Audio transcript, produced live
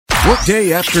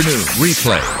Workday afternoon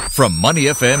replay from Money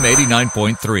FM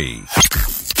 89.3.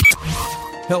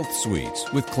 Health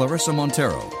Suites with Clarissa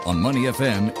Montero on Money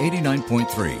FM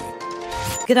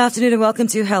 89.3. Good afternoon and welcome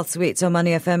to Health Suites on Money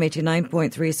FM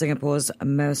 89.3, Singapore's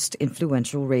most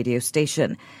influential radio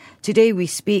station. Today we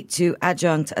speak to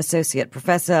Adjunct Associate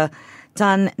Professor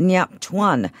Tan Ngiap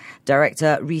Tuan,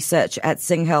 Director Research at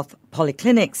SingHealth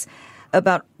Polyclinics,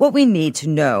 about what we need to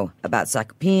know about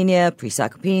sarcopenia,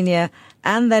 pre-sarcopenia,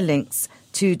 and their links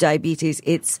to diabetes.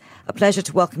 It's a pleasure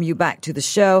to welcome you back to the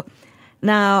show.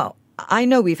 Now, I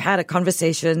know we've had a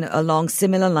conversation along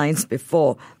similar lines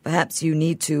before. Perhaps you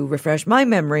need to refresh my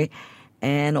memory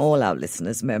and all our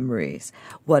listeners' memories.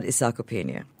 What is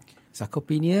sarcopenia?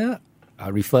 Sarcopenia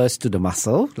refers to the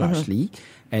muscle, largely,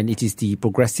 and it is the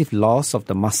progressive loss of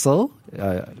the muscle,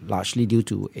 largely due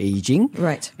to aging.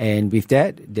 Right. And with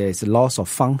that, there's a loss of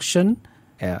function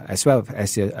as well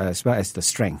as the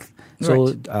strength.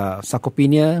 So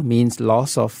sarcopenia means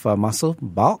loss of muscle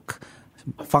bulk,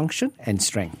 function, and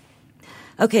strength.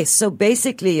 Okay, so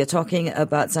basically you're talking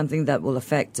about something that will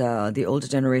affect the older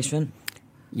generation?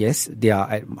 Yes, they are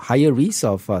at higher risk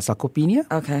of sarcopenia.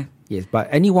 Okay. Yes, but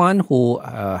anyone who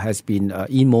has been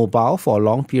immobile for a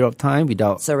long period of time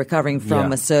without... So recovering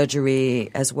from a surgery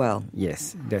as well?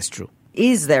 Yes, that's true.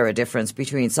 Is there a difference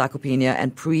between sarcopenia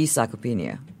and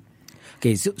pre-sarcopenia?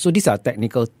 Okay, so these are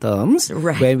technical terms.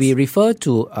 Right. When we refer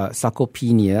to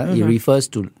sarcopenia, it refers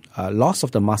to loss of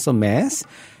the muscle mass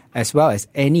as well as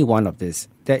any one of this.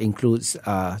 That includes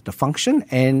the function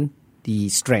and the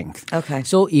strength. Okay.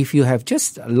 So if you have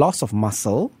just loss of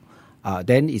muscle,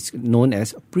 then it's known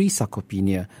as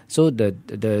pre-sarcopenia. So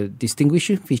the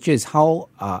distinguishing feature is how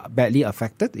badly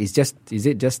affected. Is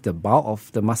it just the bulk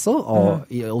of the muscle, or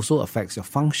it also affects your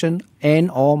function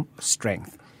and or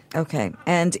strength? Okay,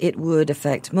 and it would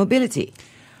affect mobility.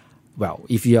 Well,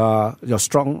 if you're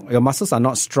strong, your muscles are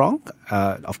not strong,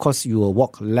 of course you will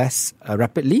walk less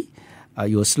rapidly,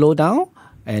 you will slow down,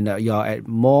 and you're at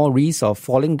more risk of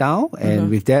falling down. And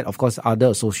with that, of course, other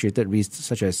associated risks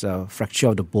such as fracture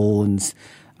of the bones,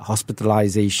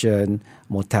 hospitalization,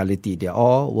 mortality, they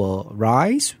all will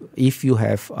rise if you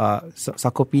have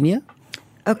sarcopenia.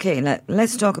 Okay,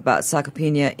 let's talk about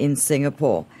sarcopenia in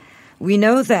Singapore. We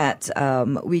know that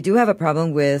we do have a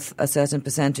problem with a certain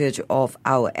percentage of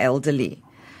our elderly.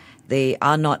 They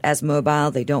are not as mobile.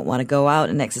 They don't want to go out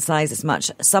and exercise as much.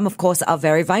 Some, of course, are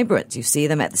very vibrant. You see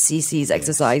them at the CCs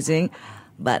exercising,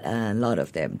 but a lot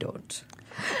of them don't.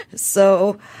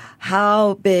 So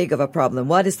how big of a problem?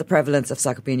 What is the prevalence of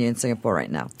sarcopenia in Singapore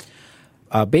right now?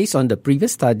 Based on the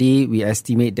previous study, we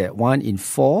estimate that 1 in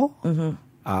 4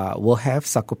 will have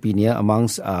sarcopenia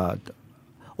amongst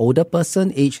older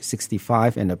person, age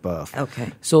 65 and above.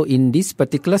 Okay. So in this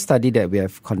particular study that we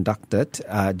have conducted,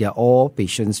 they are all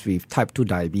patients with type 2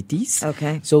 diabetes.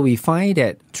 Okay. So we find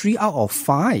that 3 out of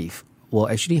 5 will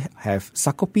actually have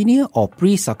sarcopenia or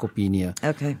pre-sarcopenia.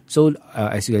 Okay. So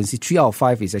as you can see, 3 out of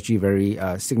 5 is actually very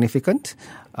significant.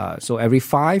 So every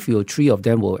 5, 3 of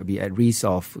them will be at risk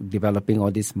of developing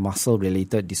all these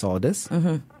muscle-related disorders.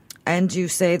 And you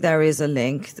say there is a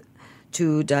link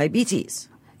to diabetes.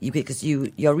 Because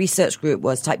your research group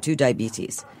was type 2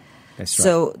 diabetes. That's right.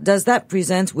 So does that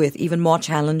present with even more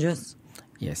challenges?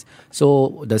 Yes.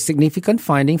 So the significant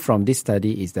finding from this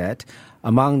study is that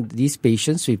among these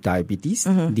patients with diabetes,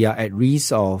 they are at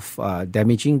risk of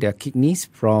damaging their kidneys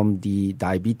from the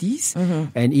diabetes.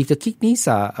 And if the kidneys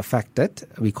are affected,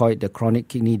 we call it the chronic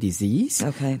kidney disease.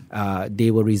 Okay.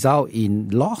 They will result in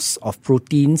loss of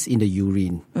proteins in the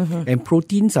urine. And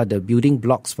proteins are the building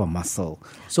blocks for muscle.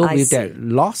 So with that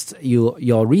loss,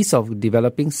 your risk of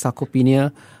developing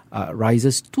sarcopenia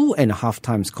rises 2.5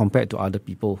 times compared to other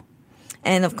people.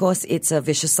 And of course, it's a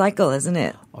vicious cycle, isn't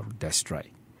it? Oh, that's right.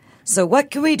 So what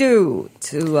can we do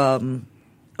to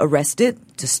arrest it,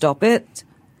 to stop it?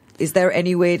 Is there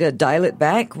any way to dial it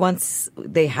back once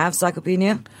they have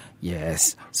sarcopenia?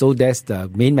 Yes. So that's the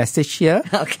main message here.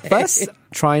 Okay. First,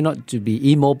 try not to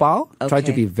be immobile. Okay. Try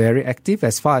to be very active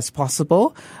as far as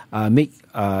possible. Make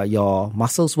your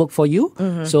muscles work for you.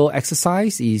 So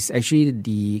exercise is actually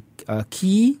the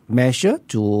key measure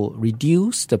to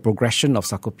reduce the progression of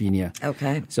sarcopenia.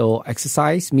 Okay. So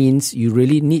exercise means you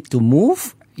really need to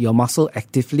move your muscle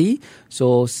actively.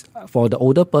 So for the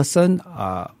older person,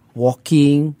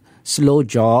 walking, slow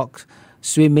jog,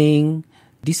 swimming,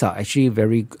 these are actually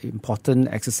very important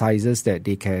exercises that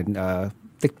they can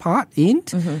take part in.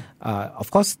 Of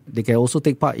course, they can also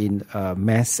take part in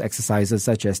mass exercises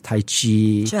such as Tai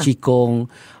Chi, Qigong.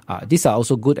 These are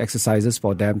also good exercises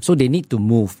for them. So they need to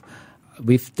move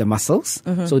with the muscles.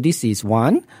 So this is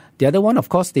one. The other one, of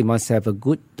course, they must have a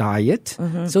good diet.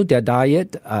 So their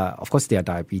diet, of course, they have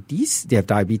diabetes.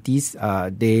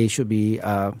 They should be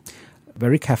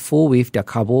very careful with their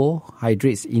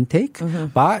carbohydrates intake,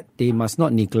 but they must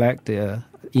not neglect the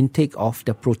intake of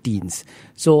the proteins.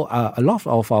 So a lot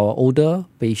of our older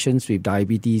patients with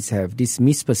diabetes have this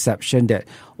misperception that,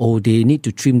 they need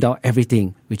to trim down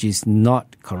everything, which is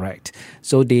not correct.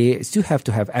 So they still have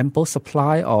to have ample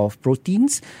supply of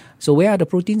proteins. So where are the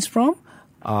proteins from?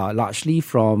 Largely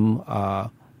from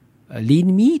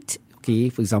lean meat,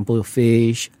 for example,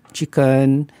 fish,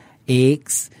 chicken,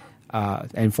 eggs,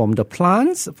 and from the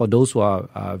plants, for those who are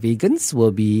vegans,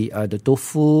 will be the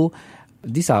tofu.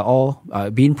 These are all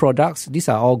bean products. These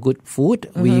are all good food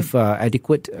with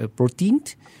adequate protein.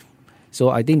 So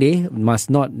I think they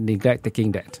must not neglect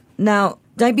taking that. Now,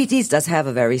 diabetes does have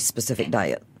a very specific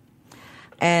diet.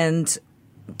 And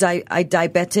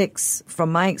diabetics,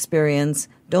 from my experience,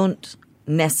 don't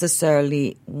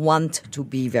necessarily want to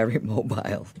be very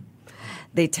mobile.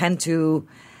 They tend to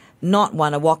not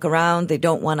want to walk around. They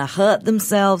don't want to hurt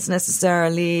themselves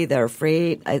necessarily. They're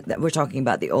afraid. We're talking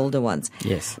about the older ones.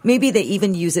 Yes. Maybe they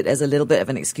even use it as a little bit of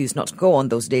an excuse not to go on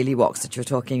those daily walks that you're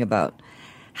talking about.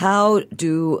 How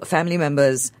do family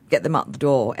members get them out the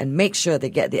door and make sure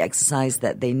they get the exercise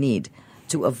that they need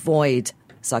to avoid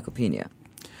sarcopenia?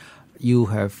 You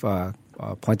have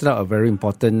pointed out a very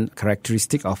important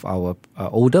characteristic of our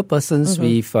older persons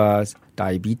with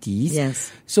diabetes.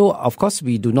 Yes. So, of course,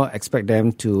 we do not expect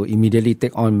them to immediately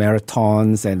take on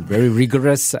marathons and very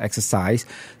rigorous exercise.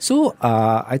 So,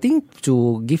 I think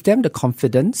to give them the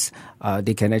confidence,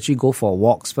 they can actually go for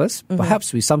walks first,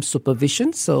 perhaps with some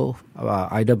supervision, so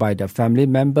either by the family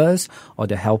members or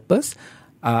the helpers.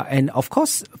 And of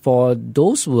course, for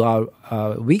those who are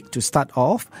weak to start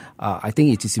off, I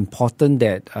think it is important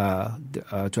that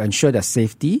to ensure their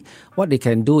safety, what they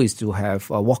can do is to have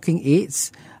walking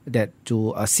aids that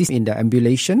to assist in the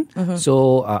ambulation.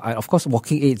 So, of course,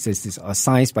 walking aids is a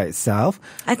science by itself.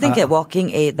 I think a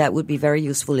walking aid that would be very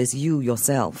useful is you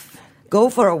yourself. Go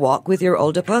for a walk with your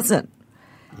older person.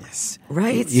 Yes.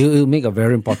 Right? You make a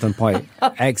very important point.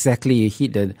 Exactly, you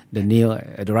hit the nail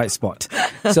at the right spot.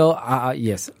 So,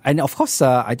 yes. And of course,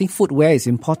 I think footwear is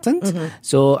important.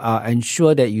 So,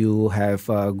 ensure that you have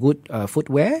good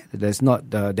footwear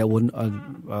that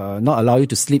will not allow you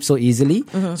to slip so easily.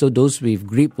 So, those with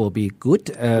grip will be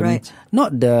good. Right.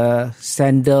 Not the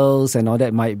sandals and all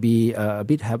that might be a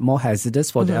bit more hazardous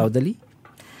for the elderly.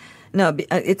 No,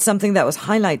 it's something that was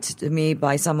highlighted to me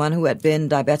by someone who had been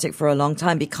diabetic for a long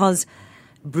time, because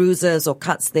bruises or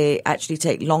cuts they actually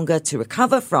take longer to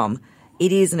recover from.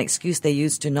 It is an excuse they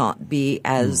use to not be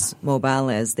as mobile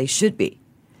as they should be.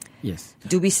 Yes.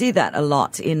 Do we see that a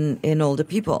lot in older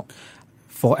people?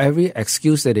 For every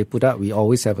excuse that they put up, we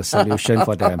always have a solution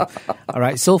for them. All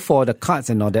right. So for the cuts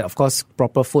and all that, of course,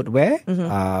 proper footwear,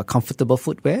 comfortable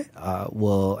footwear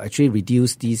will actually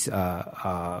reduce these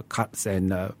cuts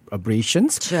and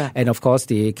abrasions. Sure. And of course,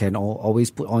 they can always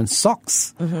put on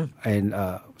socks. And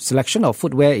selection of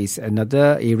footwear is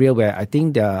another area where I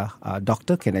think the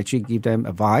doctor can actually give them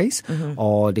advice,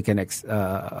 or they can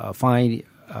find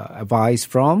advice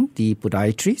from the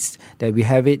podiatrist, that we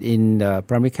have it in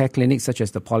primary care clinics such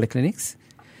as the polyclinics.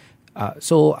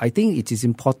 So I think it is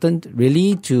important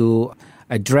really to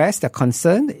address the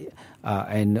concern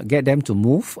and get them to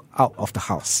move out of the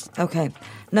house. Okay.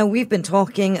 Now, we've been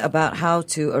talking about how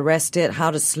to arrest it,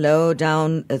 how to slow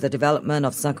down the development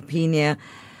of sarcopenia,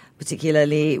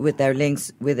 particularly with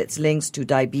its links to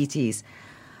diabetes.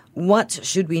 What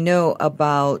should we know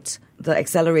about the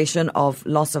acceleration of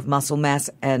loss of muscle mass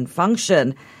and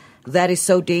function that is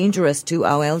so dangerous to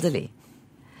our elderly?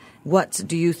 What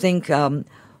do you think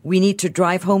we need to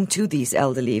drive home to these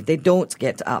elderly if they don't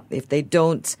get up, if they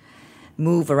don't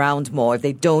move around more, if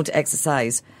they don't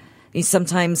exercise?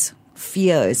 Sometimes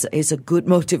fear is a good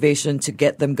motivation to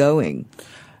get them going.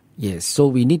 Yes, so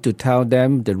we need to tell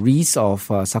them the risk of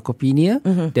sarcopenia,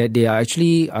 that they are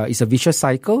actually, it's a vicious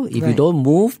cycle. If you don't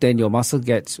move, then your muscle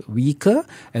gets weaker.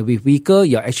 And with weaker,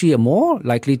 you're actually more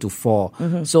likely to fall.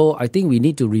 So I think we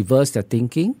need to reverse their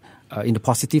thinking in a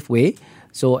positive way.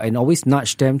 So, and always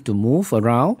nudge them to move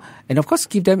around. And of course,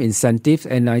 give them incentives.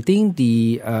 And I think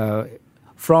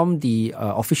from the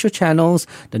official channels,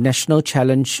 the national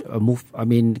challenge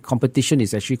competition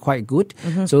is actually quite good.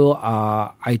 So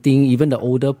I think even the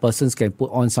older persons can put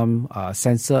on some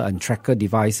sensor and tracker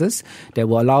devices that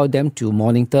will allow them to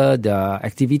monitor the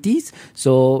activities.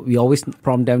 So we always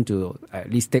prompt them to at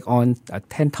least take on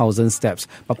 10,000 steps,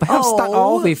 but perhaps start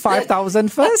off with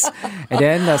 5,000 first, and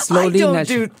then slowly. I don't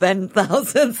do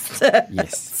 10,000 steps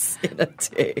yes. in a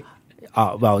day.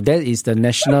 That is the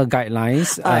national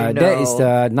guidelines. I know. That is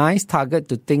the nice target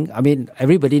to think. I mean,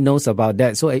 everybody knows about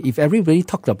that. So if everybody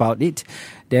talked about it,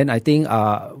 then I think,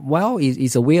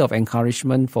 it's a way of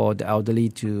encouragement for the elderly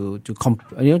to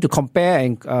compare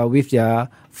with their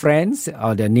friends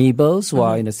or their neighbors who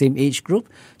are in the same age group.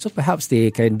 So perhaps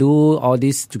they can do all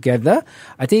this together.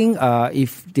 I think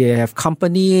if they have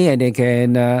company and they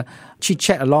can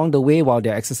chit-chat along the way while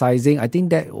they're exercising, I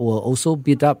think that will also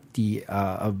build up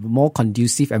a more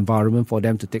conducive environment for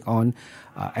them to take on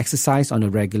exercise on a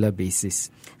regular basis.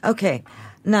 Okay.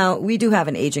 Now, we do have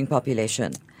an aging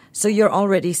population. So you're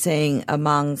already saying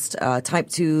amongst type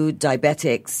 2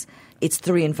 diabetics, it's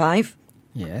 3 in 5?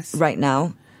 Yes. Right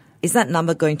now. Is that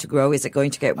number going to grow? Is it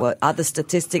going to get what? Are the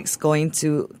statistics going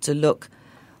to look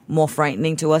more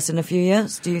frightening to us in a few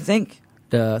years, do you think?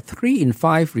 The 3 in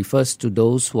 5 refers to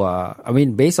those who are,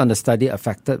 based on the study,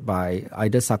 affected by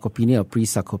either sarcopenia or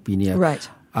pre-sarcopenia. Right.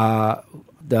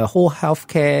 The whole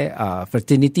healthcare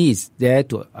fraternity is there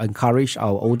to encourage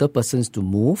our older persons to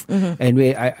move. And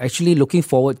we're actually looking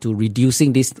forward to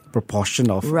reducing this proportion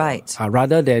of,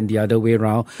 rather than the other way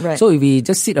around. Right. So if we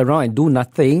just sit around and do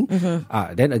nothing,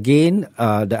 then again,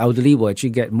 the elderly will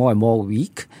actually get more and more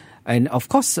weak. And of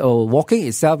course, walking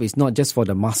itself is not just for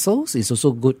the muscles. It's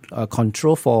also good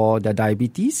control for the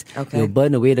diabetes. Okay. You'll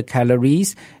burn away the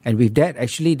calories. And with that,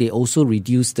 actually, they also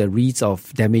reduce the risk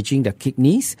of damaging the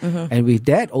kidneys. And with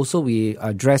that, also, we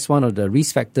address one of the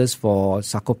risk factors for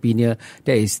sarcopenia.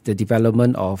 That is the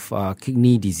development of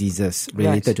kidney diseases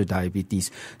related to diabetes.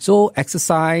 So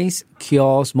exercise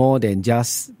cures more than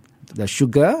just the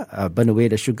sugar, burn away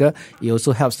the sugar. It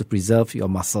also helps to preserve your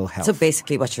muscle health. So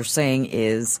basically what you're saying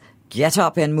is get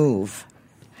up and move.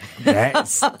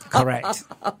 That's correct.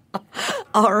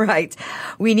 All right.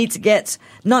 We need to get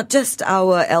not just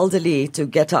our elderly to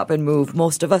get up and move.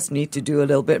 Most of us need to do a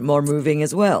little bit more moving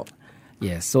as well.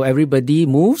 Yes, so everybody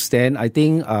moves, then I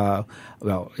think,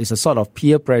 it's a sort of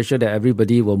peer pressure that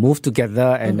everybody will move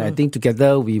together, and I think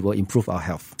together we will improve our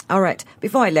health. All right.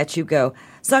 Before I let you go,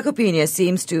 sarcopenia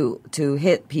seems to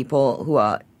hit people who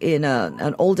are in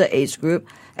an older age group,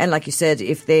 and like you said,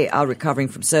 if they are recovering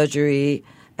from surgery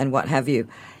and what have you.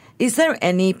 Is there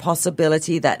any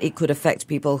possibility that it could affect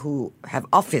people who have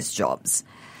office jobs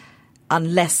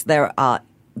unless they are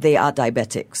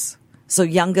diabetics? So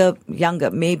younger,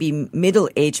 maybe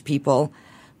middle-aged people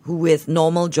who with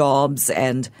normal jobs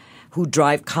and who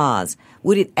drive cars,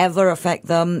 would it ever affect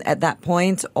them at that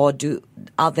point, or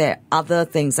are there other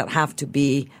things that have to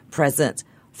be present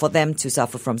for them to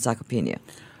suffer from sarcopenia?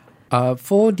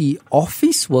 For the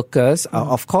office workers,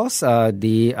 of course,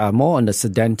 they are more on the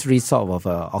sedentary sort of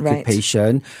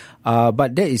occupation,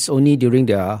 but that is only during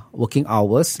their working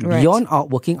hours. Right. Beyond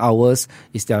working hours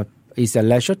is their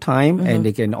leisure time, and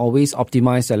they can always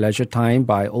optimize their leisure time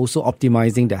by also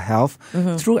optimizing their health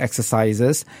through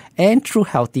exercises and through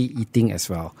healthy eating as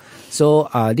well. So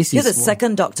You're the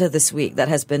second doctor this week that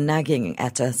has been nagging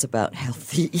at us about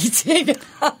healthy eating.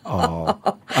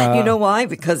 You know why?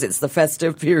 Because it's the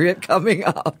festive period coming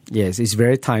up. Yes, it's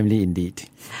very timely indeed.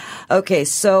 Okay,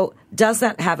 so does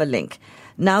that have a link?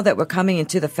 Now that we're coming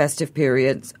into the festive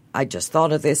period, I just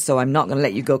thought of this, so I'm not going to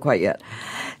let you go quite yet.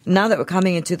 Now that we're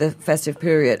coming into the festive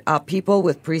period, are people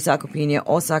with pre-sarcopenia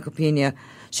or sarcopenia,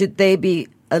 should they be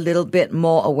a little bit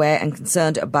more aware and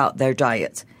concerned about their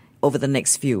diet over the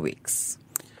next few weeks?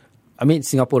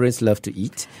 Singaporeans love to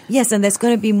eat. Yes, and there's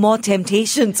going to be more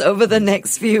temptations over the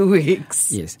next few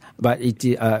weeks. Yes, but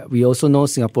we also know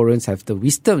Singaporeans have the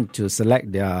wisdom to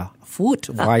select their food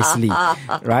wisely,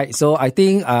 right? So I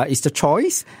think it's the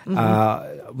choice.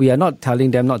 We are not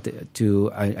telling them not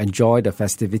to enjoy the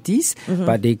festivities,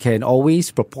 but they can always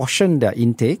proportion their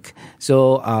intake.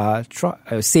 So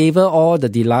savor all the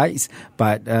delights,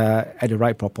 but at the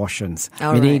right proportions.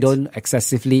 Meaning don't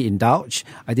excessively indulge.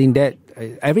 I think that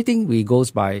everything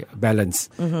goes by balance.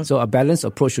 So a balanced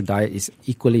approach to diet is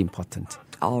equally important.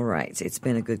 All right. It's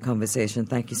been a good conversation.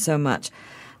 Thank you so much.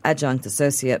 Adjunct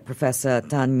Associate Professor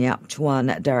Tan Nyap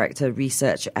Chuan, Director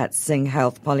Research at Sing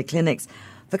Health Polyclinics,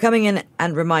 for coming in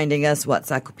and reminding us what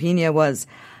sarcopenia was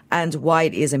and why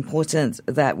it is important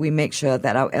that we make sure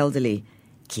that our elderly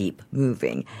keep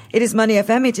moving. It is Money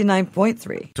FM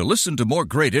 89.3. To listen to more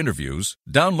great interviews,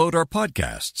 download our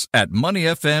podcasts at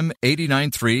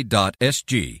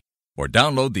moneyfm893.sg or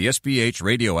download the SPH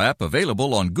radio app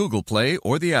available on Google Play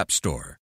or the App Store.